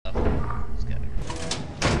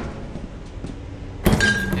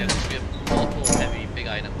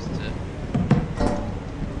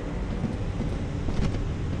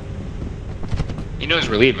knows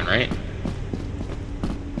we're leaving, right?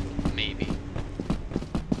 Maybe.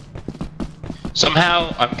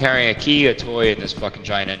 Somehow, I'm carrying a key, a toy, and this fucking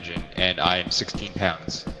giant engine, and I am 16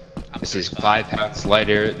 pounds. This is 5 pounds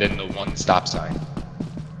lighter than the one stop sign.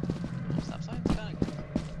 Stop sign's kinda cool.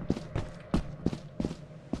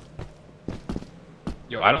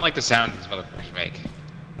 Yo, I don't like the sound these motherfuckers make.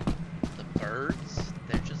 The birds?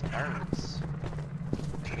 They're just birds.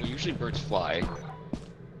 Well, usually birds fly.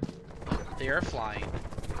 They are flying.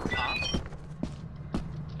 Huh?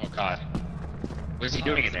 Oh god. What is he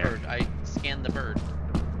doing in there? Bird. I scanned the bird.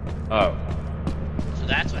 Oh. So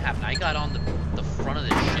that's what happened. I got on the front of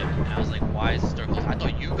the ship, and I was like, why is this door closed? I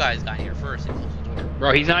thought you guys got here first and closed the door.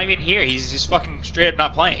 Bro, he's not even here. He's just fucking straight up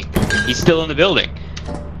not playing. He's still in the building.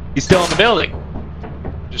 He's still in the building.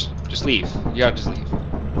 Just leave. You gotta just leave.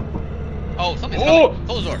 Oh, something's coming.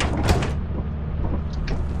 Close the door.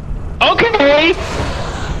 Okay!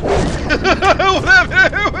 What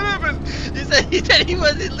happened? He said he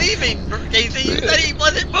wasn't leaving. Casey, you said he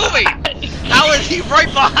wasn't moving. How is he right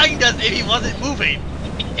behind us if he wasn't moving?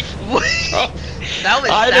 That was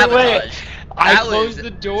sabotage. I closed the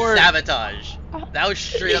door. Sabotage. That was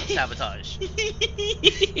straight up sabotage.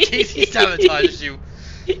 Casey sabotaged you.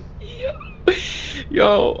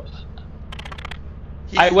 Yo.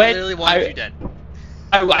 He literally wanted you dead.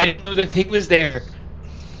 I didn't know the thing was there.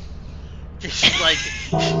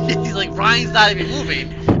 He's like, Ryan's not even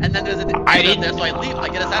moving, and then there's a thing there, so I leave. I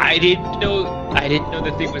get us out. I didn't know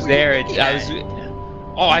the thing was there. And I was.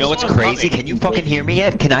 Oh, I know what's crazy? Can you fucking hear me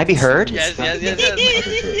yet? Can I be heard? Yes.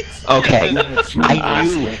 Okay. I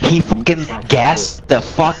knew he fucking gassed the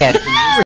fuck out of me.